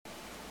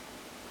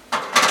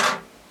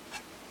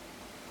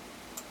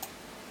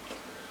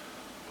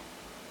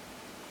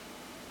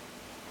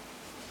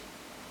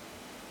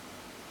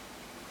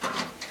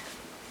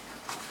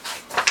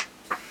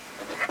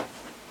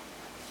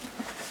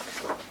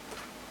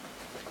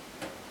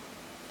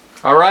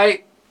All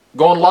right,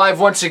 going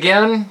live once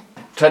again.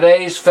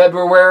 Today's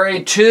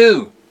February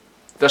 2,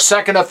 the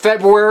 2nd of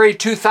February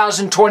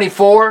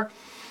 2024.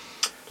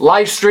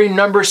 Live stream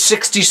number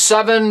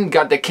 67.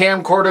 Got the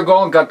camcorder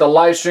going, got the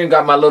live stream,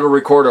 got my little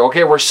recorder.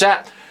 Okay, we're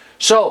set.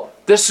 So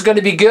this is going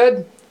to be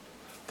good.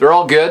 They're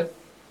all good.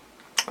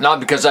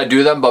 Not because I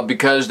do them, but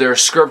because they're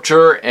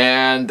scripture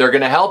and they're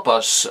going to help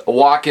us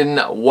walk in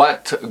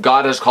what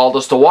God has called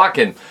us to walk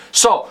in.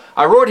 So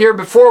I wrote here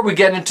before we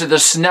get into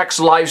this next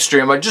live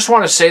stream, I just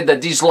want to say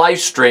that these live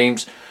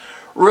streams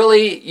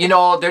really,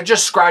 they're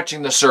just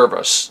scratching the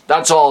surface.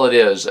 That's all it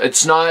is.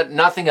 It's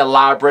nothing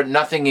elaborate,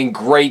 nothing in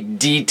great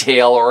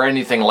detail or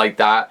anything like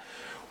that.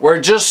 We're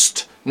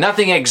just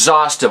nothing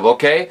exhaustive,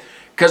 okay?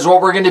 Because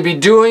what we're going to be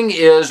doing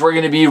is we're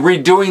going to be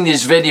redoing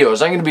these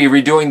videos. I'm going to be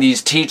redoing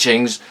these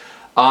teachings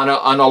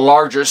on a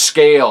larger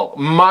scale,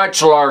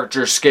 much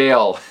larger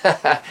scale.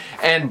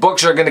 And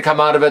books are going to come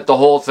out of it, the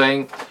whole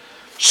thing.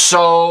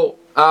 So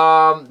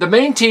the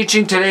main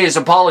teaching today is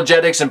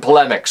Apologetics and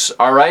Polemics,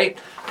 all right?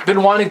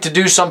 Been wanting to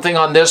do something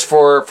on this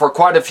for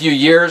quite a few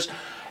years.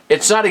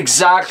 It's not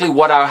exactly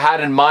what I had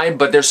in mind,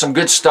 but there's some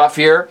good stuff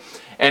here.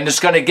 And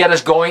it's going to get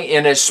us going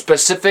in a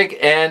specific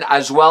and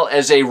as well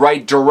as a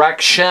right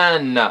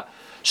direction.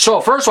 So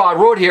first of all, I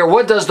wrote here,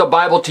 what does the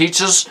Bible teach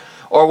us?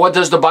 Or what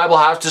does the Bible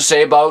have to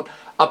say about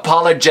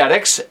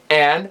apologetics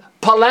and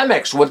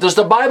polemics? What does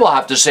the Bible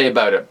have to say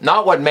about it?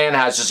 Not what man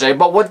has to say,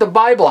 but what the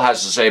Bible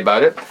has to say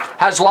about it.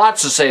 Has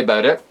lots to say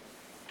about it.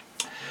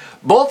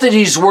 Both of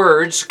these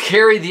words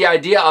carry the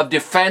idea of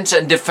defense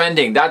and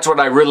defending. That's what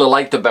I really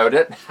liked about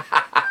it.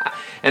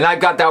 And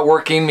I've got that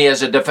working me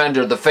as a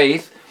defender of the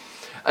faith.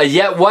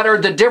 Yet what are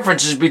the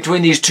differences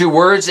between these two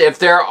words, if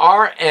there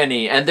are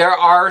any? And there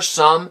are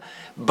some.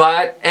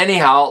 But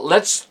anyhow,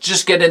 let's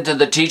just get into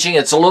the teaching.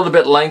 It's a little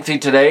bit lengthy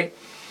today.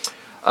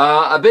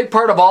 A big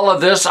part of all of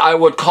this, I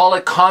would call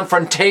it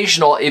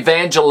confrontational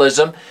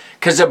evangelism,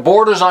 because it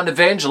borders on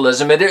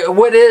evangelism. It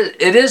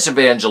is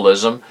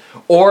evangelism,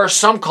 or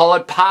some call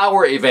it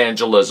power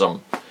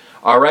evangelism.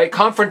 All right,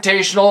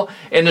 confrontational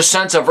in the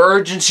sense of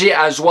urgency,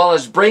 as well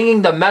as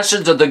bringing the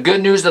message of the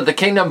good news of the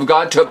kingdom of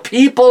God to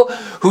people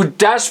who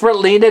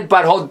desperately need it,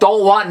 but who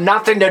don't want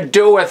nothing to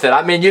do with it.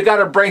 I mean, you got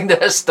to bring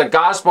the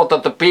gospel to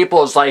the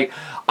people. It's like,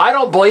 I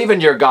don't believe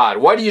in your God.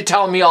 What are you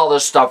telling me all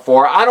this stuff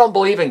for? I don't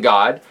believe in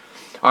God.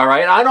 All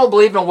right, I don't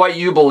believe in what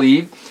you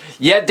believe.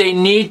 Yet they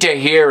need to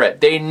hear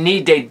it. They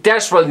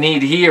desperately need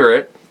to hear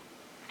it.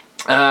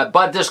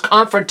 But this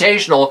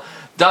confrontational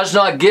does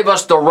not give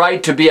us the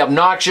right to be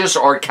obnoxious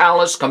or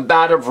callous,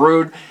 combative,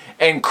 rude,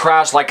 and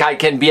crass like I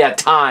can be at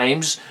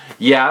times,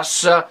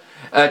 yes,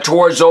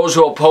 towards those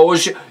who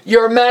oppose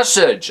your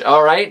message,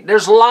 all right?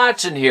 There's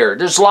lots in here.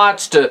 There's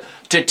lots to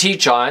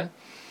teach on.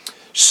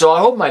 So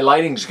I hope my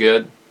lighting's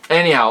good.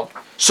 Anyhow,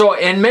 so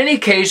in many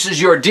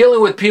cases, you're dealing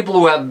with people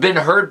who have been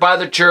hurt by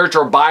the church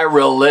or by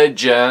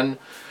religion,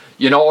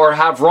 or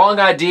have wrong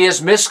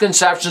ideas,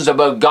 misconceptions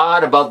about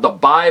God, about the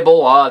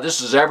Bible.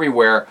 This is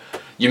everywhere.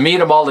 You meet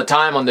them all the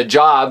time on the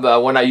job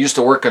when I used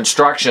to work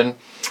construction,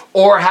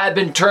 or had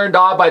been turned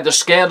off by the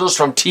scandals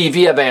from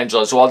TV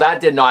evangelists. Well,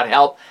 that did not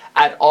help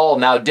at all.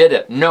 Now, did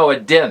it? No,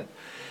 it didn't.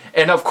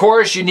 And of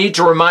course, you need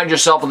to remind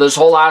yourself of this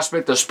whole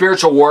aspect of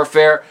spiritual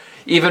warfare.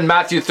 Even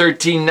Matthew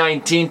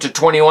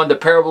 13:19-21, the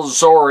parables of the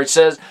sower, it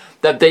says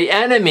that the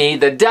enemy,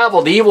 the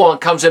devil, the evil one,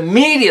 comes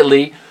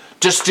immediately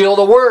to steal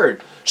the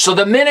word. So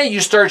the minute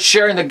you start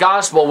sharing the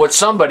gospel with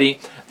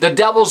somebody, the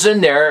devil's in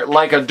there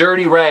like a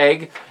dirty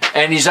rag,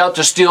 and he's out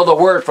to steal the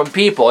word from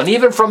people, and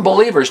even from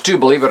believers too,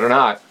 believe it or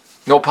not.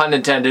 No pun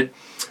intended.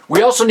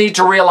 We also need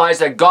to realize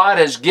that God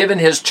has given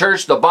his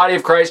church, the body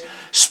of Christ,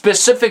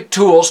 specific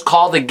tools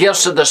called the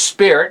gifts of the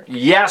Spirit.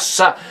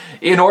 Yes,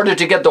 in order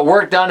to get the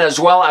work done,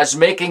 as well as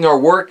making our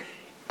work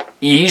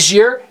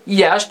easier.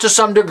 Yes, to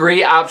some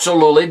degree,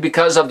 absolutely,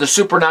 because of the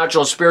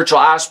supernatural and spiritual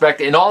aspect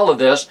in all of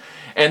this.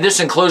 And this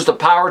includes the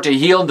power to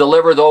heal and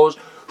deliver those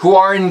who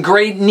are in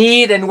great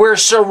need. And we're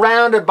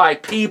surrounded by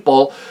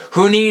people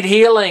who need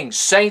healing,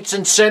 saints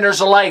and sinners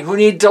alike, who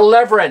need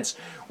deliverance.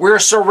 We're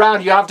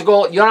surrounded. You don't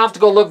have to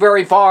go look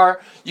very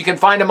far. You can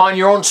find them on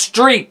your own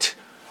street.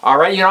 All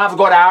right? You don't have to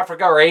go to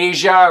Africa or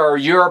Asia or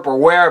Europe or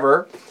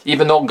wherever,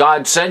 even though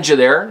God sends you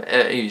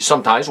there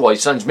sometimes. Well, he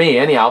sends me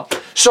anyhow.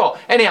 So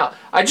anyhow,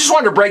 I just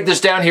wanted to break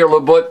this down here a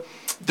little bit,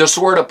 this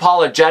word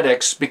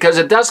apologetics, because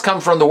it does come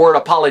from the word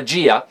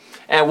apologia.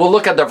 And we'll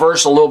look at the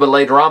verse a little bit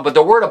later on. But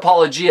the word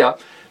apologia,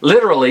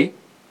 literally,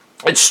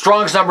 it's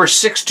Strong's number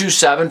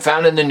 627,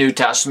 found in the New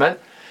Testament.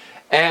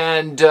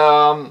 And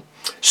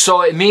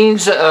so it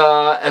means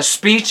a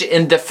speech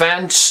in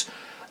defense.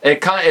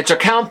 It's a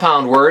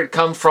compound word. It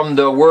comes from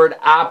the word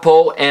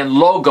apo and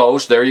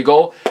logos. There you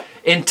go.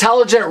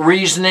 Intelligent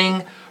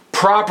reasoning,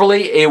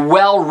 properly a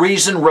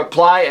well-reasoned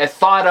reply, a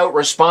thought-out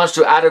response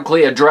to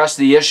adequately address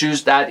the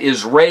issues that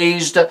is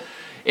raised.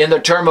 In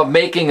the term of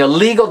making a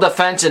legal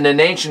defense in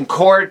an ancient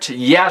court,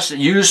 yes,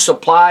 used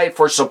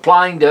for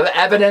supplying the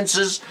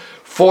evidences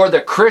for the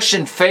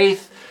Christian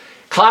faith.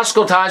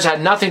 Classical times had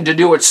nothing to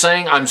do with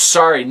saying, I'm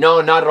sorry.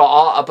 No, not at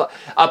all.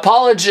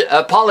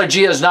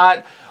 Apology is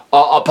not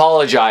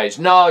apologize.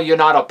 No, you're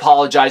not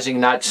apologizing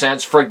in that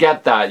sense.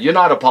 Forget that. You're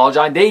not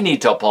apologizing. They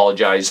need to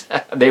apologize.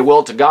 They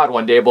will to God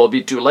one day, but it'll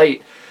be too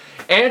late.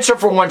 Answer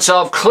for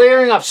oneself,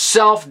 clearing of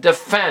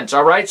self-defense.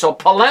 All right, so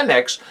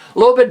polemics, a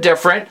little bit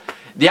different.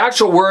 The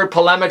actual word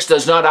polemics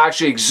does not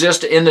actually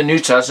exist in the New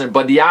Testament,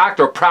 but the act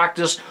or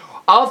practice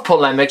of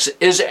polemics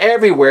is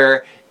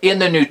everywhere in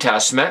the New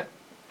Testament.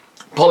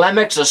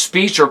 Polemics, a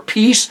speech or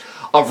piece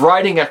of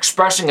writing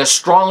expressing a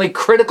strongly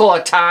critical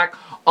attack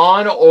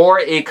on or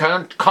a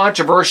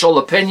controversial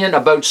opinion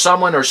about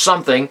someone or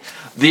something.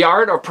 The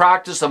art or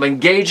practice of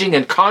engaging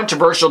in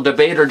controversial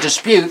debate or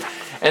dispute.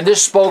 And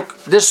this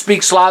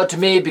speaks loud to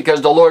me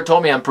because the Lord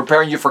told me I'm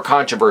preparing you for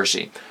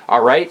controversy.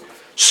 All right?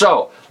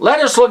 So, let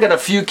us look at a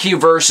few key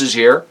verses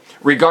here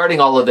regarding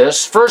all of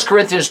this. 1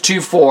 Corinthians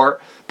 2:4,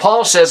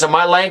 Paul says, "And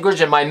my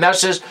language and my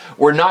message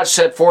were not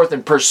set forth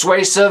in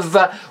persuasive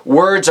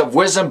words of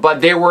wisdom, but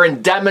they were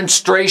in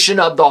demonstration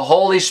of the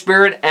Holy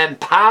Spirit and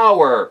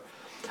power,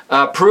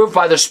 proved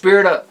by the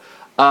Spirit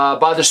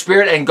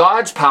and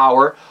God's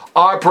power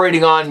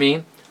operating on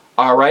me."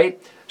 All right?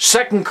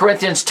 2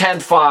 Corinthians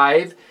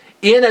 10:5,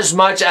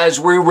 "Inasmuch as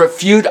we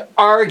refute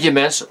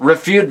arguments,"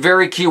 refute,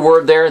 very key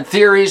word there, and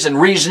theories and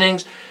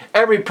reasonings,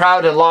 "every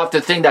proud and lofty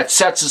thing that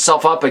sets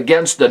itself up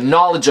against the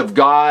knowledge of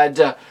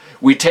God,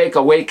 we take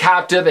away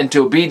captive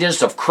into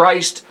obedience of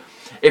Christ."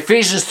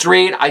 Ephesians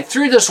 3, I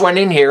threw this one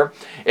in here.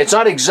 It's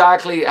not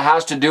exactly, it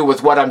has to do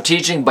with what I'm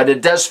teaching, but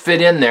it does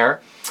fit in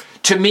there.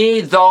 "To me,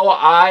 though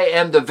I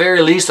am the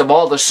very least of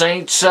all the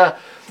saints,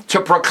 to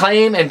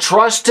proclaim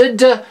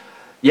entrusted,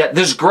 yet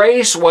this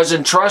grace was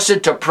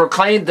entrusted to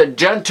proclaim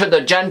to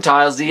the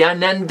Gentiles the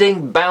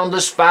unending,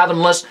 boundless,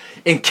 fathomless,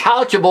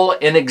 incalculable,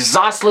 and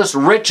exhaustless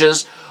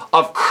riches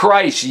of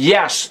Christ."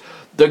 Yes,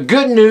 the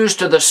good news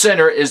to the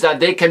sinner is that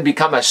they can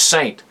become a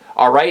saint.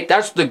 All right,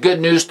 that's the good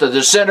news to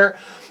the sinner.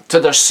 To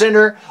the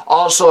sinner,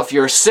 also, if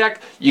you're sick,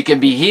 you can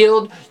be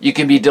healed, you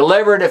can be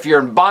delivered. If you're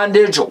in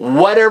bondage,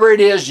 whatever it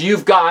is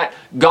you've got,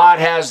 God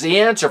has the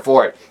answer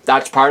for it.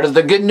 That's part of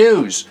the good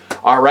news.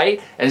 All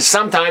right, and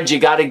sometimes you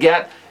got to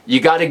get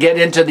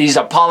into these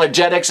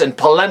apologetics and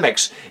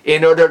polemics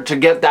in order to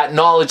get that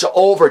knowledge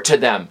over to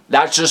them.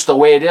 That's just the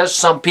way it is.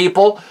 Some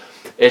people,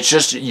 it's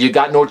just, you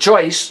got no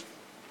choice.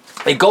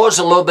 It goes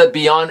a little bit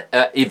beyond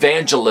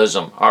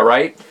evangelism, all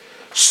right?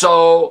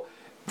 So,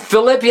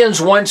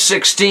 Philippians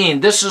 1:16,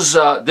 this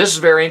is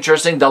very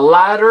interesting. "The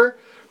latter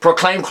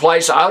proclaim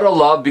Christ out of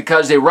love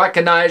because they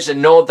recognize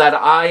and know that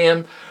I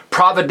am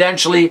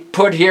providentially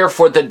put here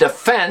for the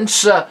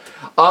defense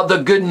of the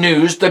good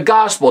news, the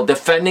gospel,"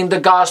 defending the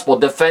gospel,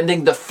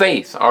 defending the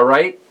faith, all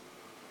right?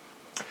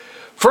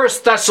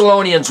 1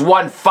 Thessalonians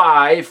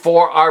 1:5,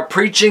 "For our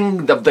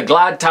preaching of the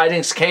glad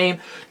tidings came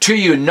to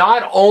you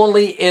not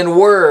only in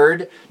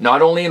word,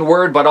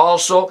 but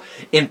also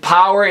in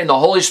power in the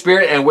Holy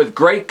Spirit and with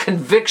great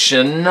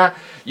conviction.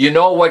 You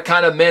know what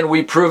kind of men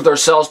we proved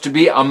ourselves to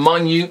be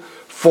among you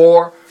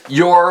for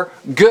your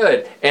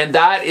good." And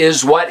that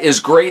is what is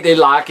greatly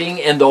lacking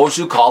in those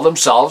who call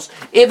themselves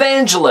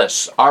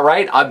evangelists. All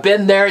right, I've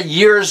been there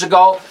years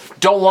ago.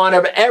 Don't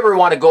ever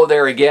want to go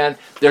there again.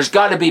 There's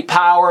got to be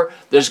power.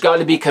 There's got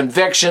to be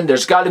conviction.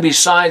 There's got to be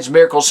signs,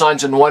 miracles,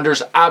 signs, and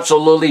wonders.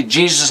 Absolutely.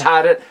 Jesus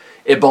had it.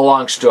 It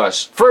belongs to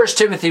us. 1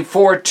 Timothy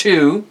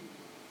 4:2,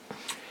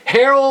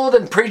 "Herald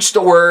and preach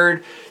the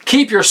word.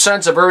 Keep your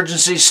sense of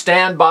urgency.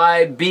 Stand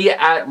by. Be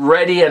at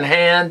ready in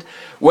hand,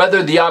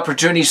 whether the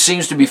opportunity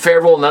seems to be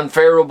favorable and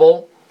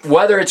unfavorable,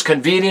 whether it's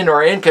convenient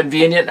or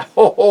inconvenient,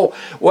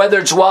 whether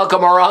it's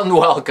welcome or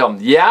unwelcome."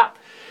 Yeah.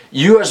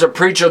 You as a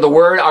preacher of the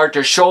word are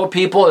to show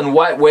people in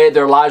what way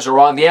their lives are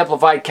wrong. The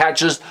Amplified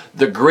catches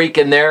the Greek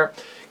in there.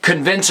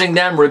 Convincing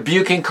them,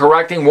 rebuking,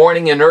 correcting,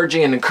 warning, and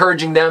urging, and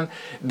encouraging them,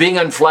 being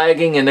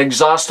unflagging and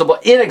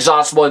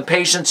inexhaustible in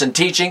patience and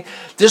teaching.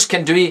 This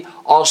can be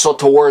also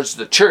towards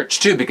the church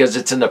too, because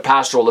it's in the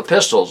pastoral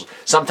epistles.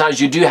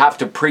 Sometimes you do have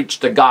to preach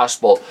the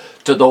gospel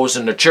to those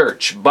in the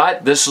church,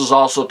 but this is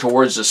also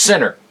towards the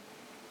sinner.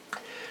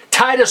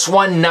 Titus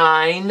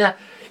 1:9,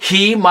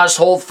 "He must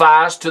hold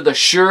fast to the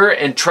sure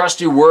and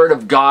trusty word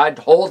of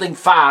God," holding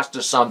fast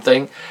to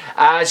something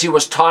as he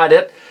was taught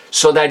it,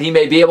 "so that he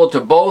may be able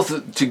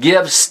to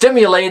give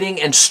stimulating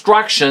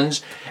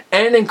instructions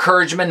and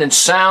encouragement in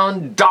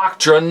sound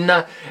doctrine,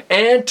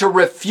 and to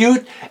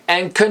refute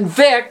and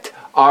convict."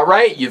 All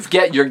right,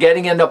 you're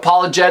getting into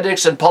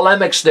apologetics and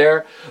polemics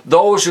there.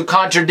 "Those who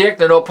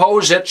contradict and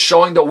oppose it,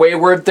 showing the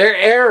wayward their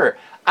error."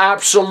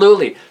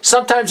 Absolutely.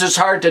 Sometimes it's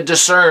hard to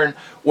discern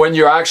when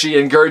you're actually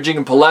engaging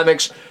in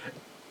polemics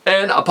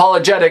and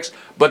apologetics,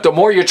 but the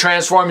more you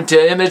transform into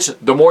an image,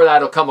 the more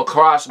that'll come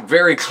across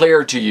very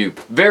clear to you.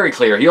 Very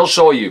clear. He'll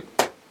show you.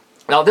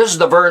 Now, this is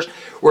the verse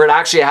where it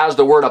actually has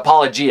the word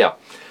apologia.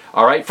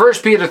 All right,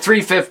 1 Peter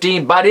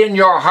 3:15, "But in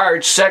your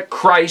hearts set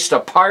Christ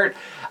apart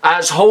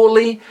as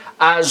holy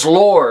as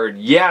Lord."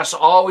 Yes,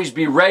 always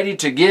be ready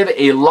to give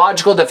a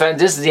logical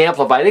defense. This is the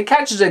Amplified. It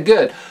catches it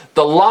good.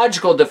 the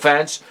logical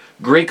defense,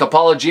 Greek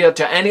apologia,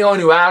 to anyone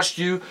who asks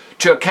you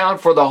to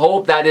account for the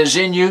hope that is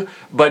in you,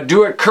 but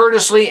do it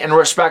courteously and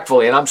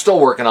respectfully. And I'm still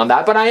working on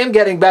that, but I am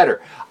getting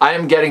better. I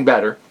am getting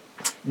better.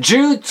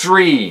 Jude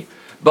 3.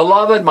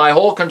 Beloved, my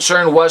whole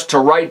concern was to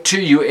write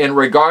to you in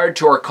regard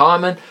to our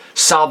common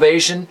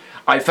salvation.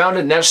 I found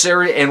it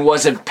necessary and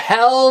was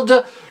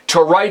impelled to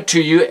write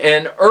to you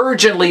and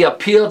urgently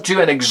appeal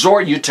to and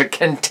exhort you to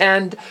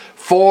contend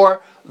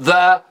for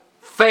the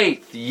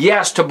faith.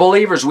 Yes, to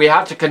believers, we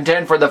have to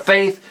contend for the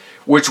faith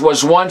which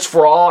was once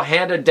for all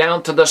handed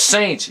down to the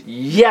saints.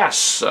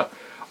 Yes.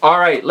 All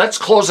right, let's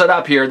close it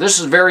up here. This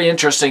is very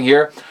interesting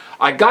here.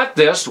 I got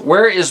this.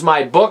 Where is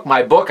my book?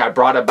 My book, I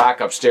brought it back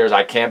upstairs.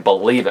 I can't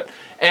believe it.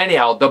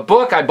 Anyhow, the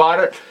book,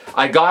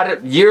 I got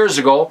it years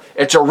ago.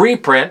 It's a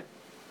reprint.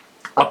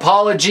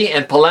 Apology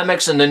and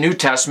Polemics in the New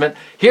Testament.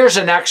 Here's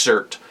an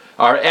excerpt.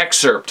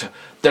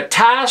 The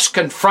task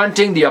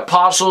confronting the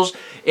apostles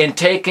in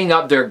taking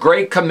up their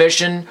great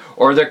commission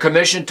or their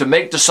commission to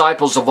make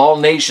disciples of all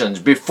nations.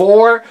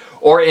 Before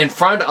or in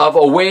front of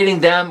awaiting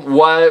them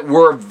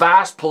were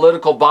vast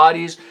political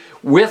bodies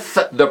with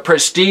the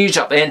prestige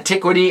of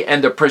antiquity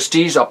and the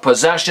prestige of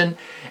possession,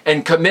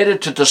 and committed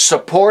to the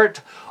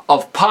support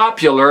of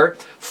popular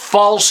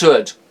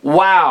falsehoods.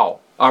 Wow.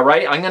 All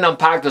right, I'm going to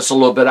unpack this a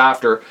little bit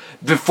after.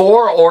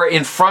 Before or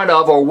in front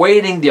of or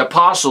waiting the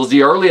apostles,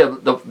 the early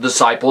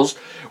disciples,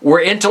 were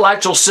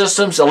intellectual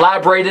systems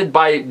elaborated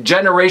by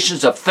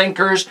generations of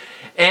thinkers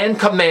and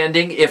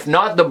commanding, if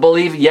not the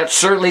belief, yet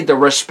certainly the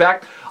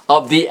respect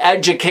of the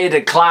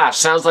educated class.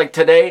 Sounds like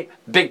today,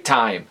 big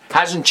time.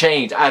 Hasn't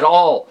changed at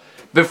all.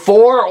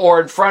 Before or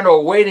in front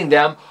or waiting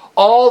them,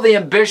 all the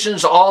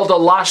ambitions, all the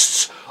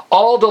lusts,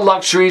 all the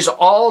luxuries,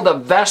 all the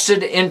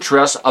vested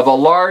interests of a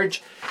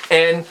large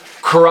and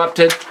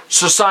corrupted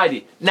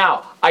society.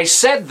 Now, I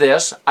said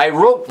this, I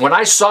wrote, when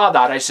I saw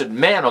that, I said,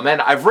 man, oh man,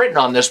 I've written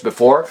on this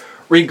before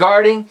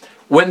regarding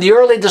when the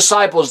early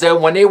disciples,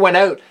 when they went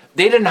out,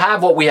 they didn't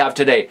have what we have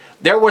today.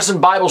 There wasn't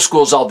Bible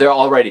schools out there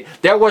already.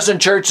 There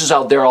wasn't churches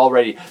out there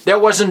already. There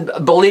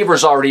wasn't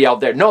believers already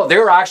out there. No, they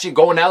were actually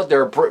going out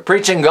there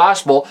preaching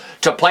gospel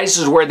to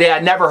places where they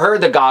had never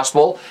heard the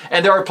gospel.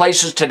 And there are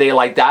places today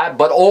like that.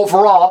 But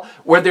overall,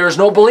 where there's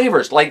no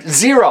believers, like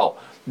zero.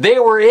 They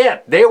were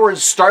it. They were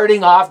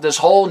starting off this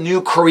whole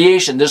new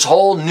creation, this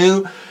whole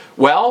new,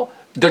 well,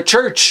 the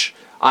church.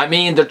 I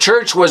mean, the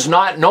church was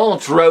not known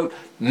throughout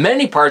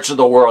many parts of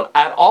the world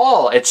at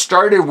all. It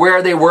started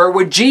where they were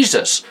with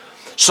Jesus.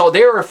 So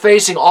they were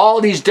facing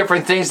all these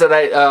different things that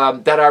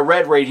I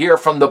read right here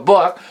from the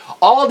book,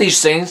 all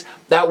these things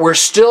that we're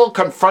still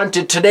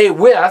confronted today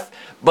with,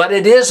 but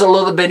it is a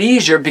little bit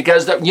easier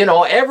because, you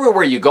know,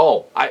 everywhere you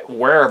go,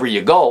 wherever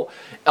you go,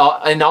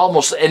 in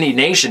almost any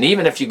nation,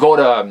 even if you go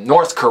to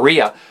North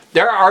Korea,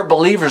 there are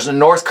believers in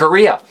North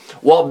Korea.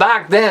 Well,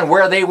 back then,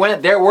 where they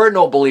went, there were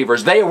no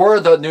believers. They were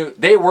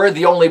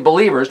the only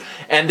believers,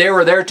 and they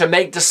were there to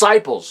make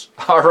disciples.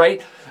 All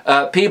right,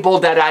 people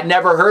that had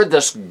never heard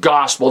this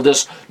gospel,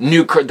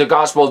 the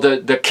gospel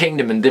of the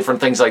kingdom, and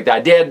different things like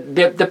that.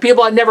 The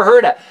people had never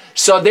heard it,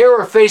 so they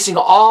were facing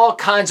all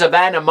kinds of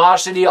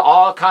animosity,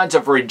 all kinds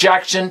of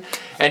rejection.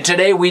 And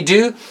today we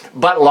do,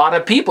 but a lot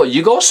of people,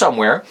 you go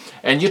somewhere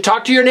and you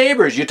talk to your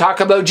neighbors, you talk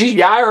about Jesus.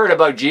 Yeah, I heard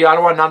about Jesus. I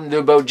don't want nothing to do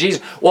about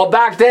Jesus. Well,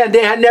 back then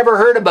they had never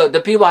heard about, the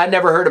people had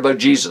never heard about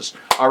Jesus.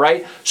 All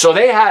right. So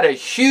they had a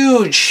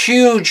huge,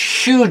 huge,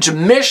 huge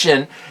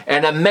mission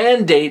and a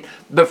mandate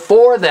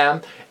before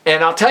them.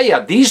 And I'll tell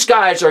you, these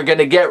guys are going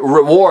to get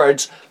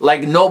rewards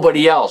like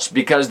nobody else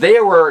because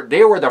they were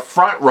the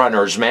front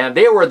runners, man.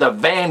 They were the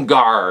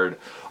vanguard.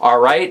 All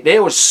right,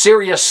 it was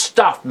serious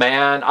stuff,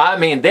 man. I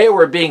mean, they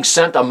were being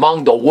sent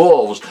among the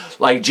wolves,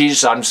 like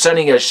Jesus. I'm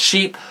sending a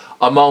sheep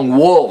among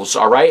wolves.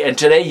 All right, and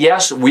today,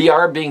 yes, we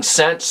are being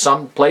sent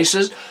some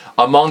places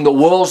among the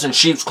wolves in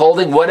sheep's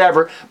clothing,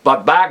 whatever.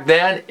 But back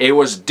then, it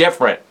was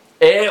different.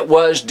 It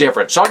was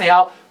different. So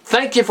anyhow,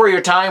 thank you for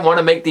your time. I want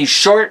to make these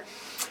short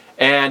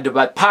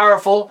but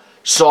powerful.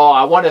 So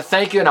I want to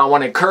thank you, and I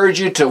want to encourage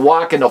you to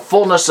walk in the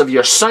fullness of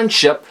your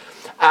sonship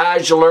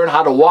as you learn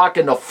how to walk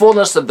in the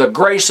fullness of the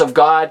grace of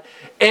God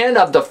and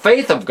of the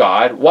faith of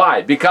God.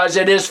 Why? Because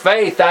it is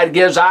faith that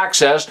gives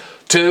access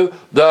to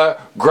the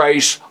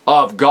grace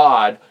of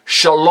God.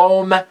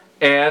 Shalom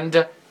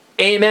and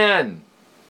amen.